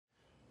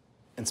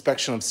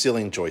Inspection of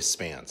ceiling joist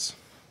spans.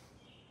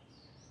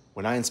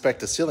 When I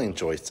inspect a ceiling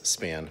joist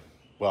span,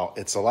 well,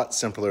 it's a lot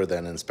simpler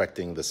than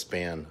inspecting the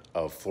span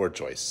of floor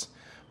joists,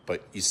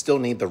 but you still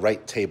need the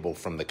right table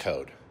from the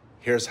code.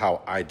 Here's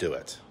how I do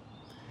it.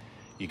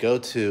 You go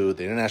to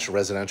the International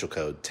Residential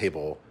Code,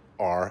 table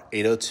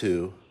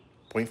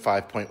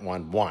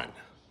R802.5.11,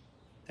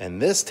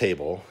 and this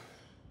table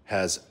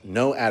has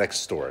no attic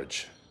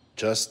storage,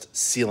 just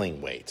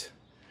ceiling weight.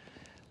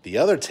 The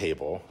other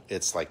table,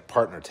 it's like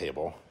partner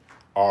table,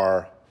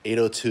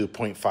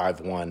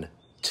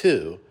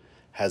 R802.512,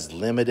 has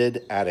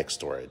limited attic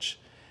storage,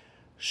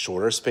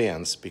 shorter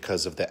spans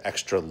because of the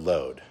extra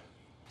load.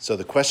 So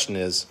the question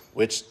is,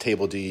 which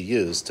table do you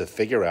use to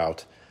figure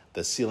out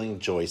the ceiling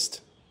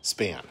joist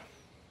span?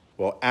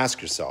 Well,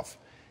 ask yourself,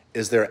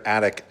 is there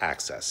attic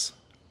access?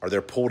 Are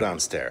there pull-down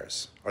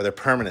stairs? Are there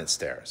permanent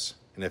stairs?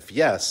 And if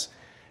yes,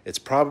 it's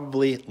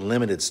probably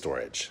limited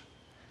storage.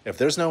 If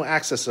there's no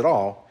access at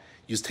all,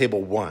 use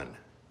table 1,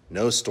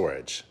 no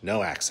storage,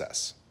 no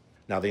access.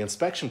 Now, the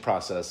inspection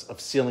process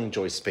of ceiling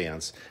joist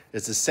spans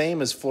is the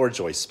same as floor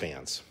joist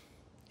spans.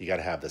 You got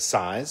to have the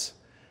size,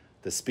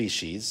 the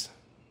species,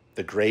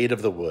 the grade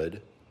of the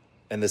wood,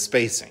 and the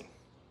spacing.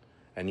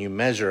 And you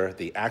measure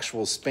the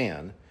actual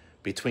span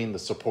between the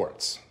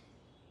supports.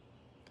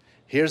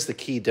 Here's the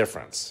key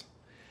difference.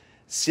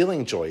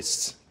 Ceiling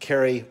joists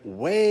carry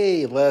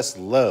way less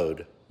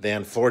load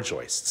than floor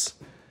joists.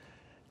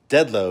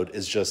 Dead load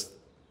is just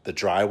the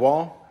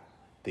drywall,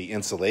 the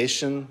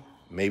insulation,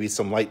 maybe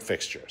some light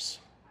fixtures.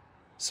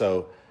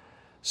 So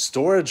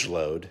storage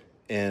load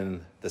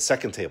in the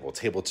second table,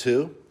 table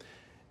 2,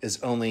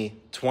 is only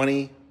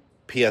 20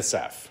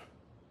 PSF.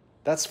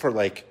 That's for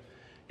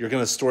you're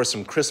gonna store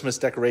some Christmas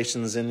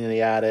decorations in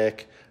the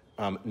attic,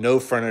 no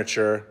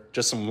furniture,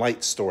 just some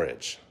light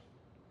storage.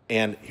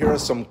 And here are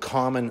some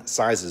common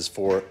sizes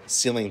for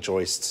ceiling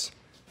joists.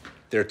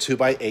 They're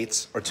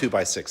 2x8s or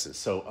 2x6s.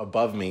 So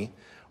above me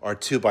are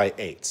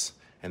 2x8s,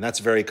 and that's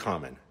very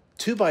common.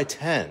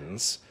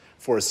 2x10s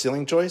for a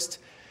ceiling joist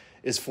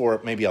is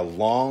for maybe a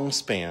long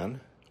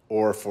span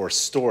or for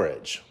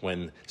storage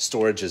when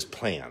storage is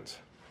planned.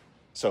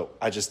 So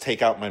I just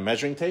take out my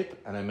measuring tape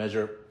and I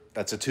measure,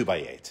 that's a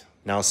 2x8.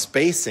 Now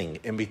spacing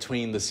in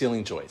between the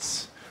ceiling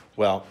joists,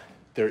 well,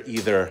 they're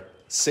either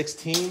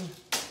 16,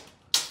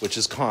 which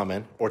is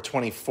common, or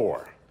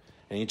 24.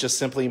 And you just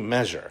simply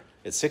measure.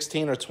 It's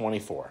 16 or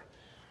 24.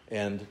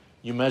 And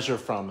you measure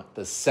from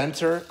the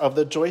center of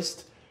the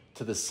joist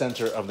to the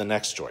center of the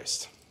next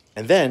joist.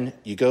 And then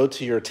you go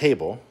to your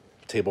table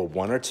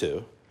 1 or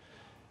 2,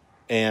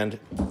 and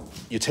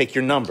you take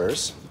your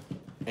numbers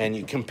and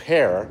you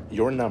compare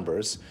your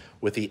numbers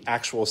with the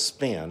actual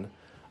span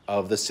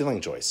of the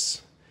ceiling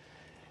joists.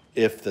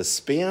 If the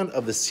span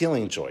of the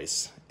ceiling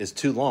joist is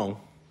too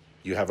long,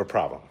 you have a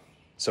problem.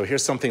 So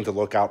here's something to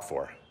look out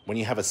for. When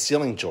you have a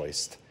ceiling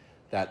joist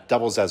that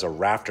doubles as a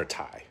rafter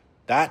tie,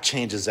 that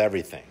changes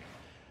everything.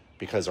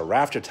 Because a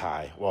rafter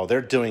tie, well,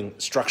 they're doing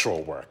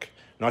structural work,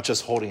 not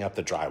just holding up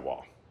the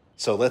drywall.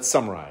 So let's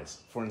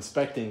summarize. For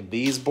inspecting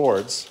these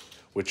boards,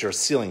 which are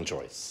ceiling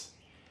joists,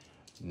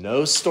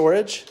 no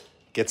storage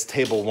gets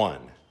table 1.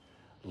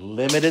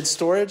 Limited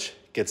storage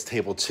gets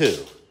table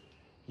 2.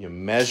 You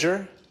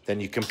measure,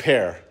 then you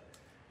compare,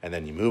 and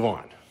then you move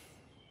on.